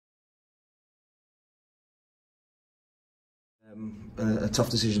A tough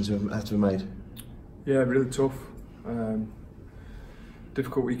decision to have to be made. Yeah, really tough.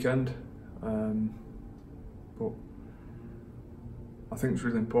 Difficult weekend, but I think it's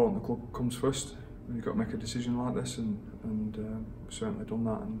really important the club comes first. You've got to make a decision like this, and we've certainly done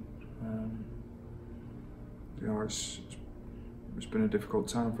that. And you know, it's been a difficult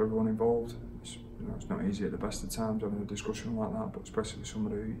time for everyone involved. It's not easy at the best of times having a discussion like that, but especially with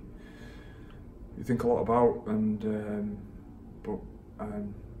somebody who you think a lot about. And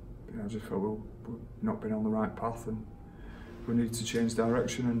I just felt we've not been on the right path, and we need to change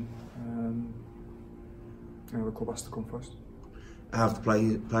direction. And the club has to come first. How have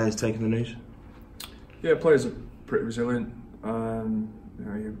the players taken the news? Yeah, players are pretty resilient.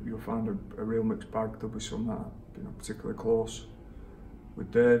 You'll find a real mixed bag. There'll be some that are particularly close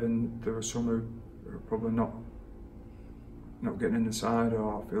with Dave, and there are some who are probably not getting in the side,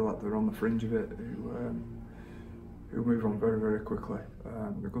 or feel like they're on the fringe of it, who move on very, very quickly.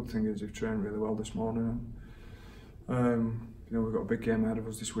 The good thing is they've trained really well this morning. We've got a big game ahead of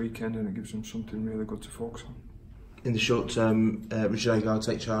us this weekend, and it gives them something really good to focus on. In the short term, Richard will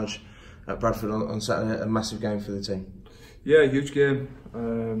take charge at Bradford on Saturday, a massive game for the team. Yeah, huge game.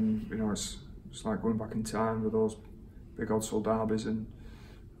 It's like going back in time with those big old soul derbies, and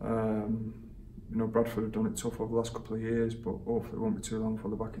Bradford have done it tough over the last couple of years, but hopefully it won't be too long before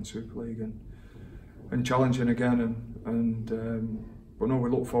they're back in Super League and challenging again. But no, we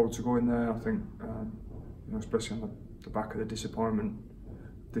look forward to going there. I think, especially on the back of the disappointment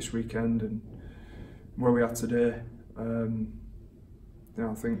this weekend and where we are today.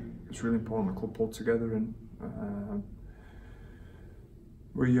 I think it's really important the club pulled together, and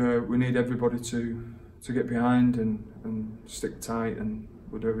we need everybody to get behind and stick tight, and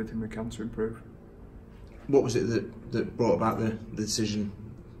we'll do everything we can to improve. What was it that brought about the decision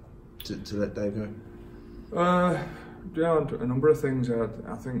to let Dave go? A number of things.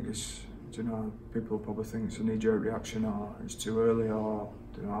 I think it's, people probably think it's a knee-jerk reaction, or it's too early, or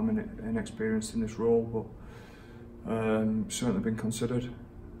I'm inexperienced in this role, but certainly been considered.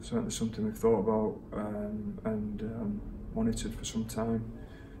 Certainly something we've thought about and monitored for some time.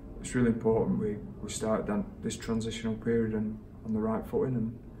 It's really important we start this transitional period and on the right footing.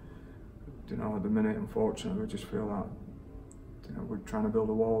 And at the minute, unfortunately, we just feel like we're trying to build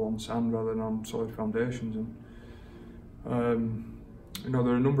a wall on sand rather than on solid foundations. And there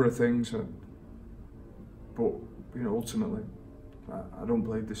are a number of things, but ultimately, I don't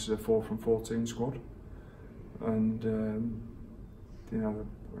believe this is a 4 from 14 squad. And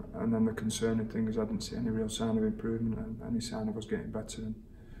and then the concerning thing is I didn't see any real sign of improvement and any sign of us getting better.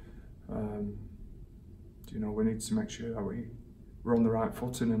 And we need to make sure that we're on the right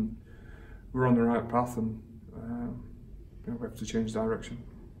footing and we're on the right path, and we have to change direction.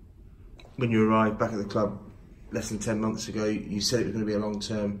 When you arrived back at the club less than 10 months ago, you said it was going to be a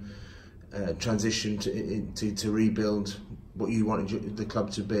long-term transition to rebuild what you wanted the club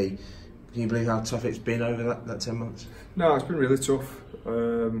to be. Can you believe how tough it's been over that 10 months? No, it's been really tough. I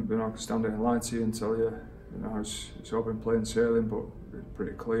can stand there and lie to you and tell you, it's all been plain sailing, but it's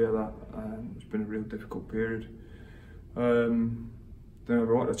pretty clear that it's been a real difficult period. If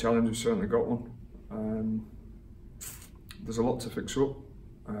we want a challenge, we've certainly got one. There's a lot to fix up.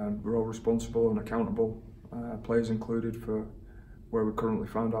 We're all responsible and accountable, players included, for where we currently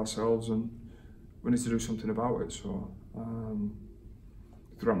find ourselves, and we need to do something about it. So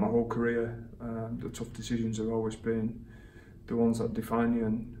throughout my whole career, the tough decisions have always been the ones that define you,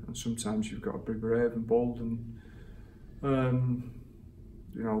 and sometimes you've got to be brave and bold, and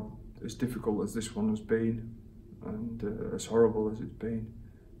as difficult as this one has been, and as horrible as it's been,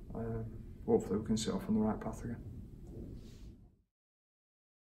 hopefully we can set off on the right path again.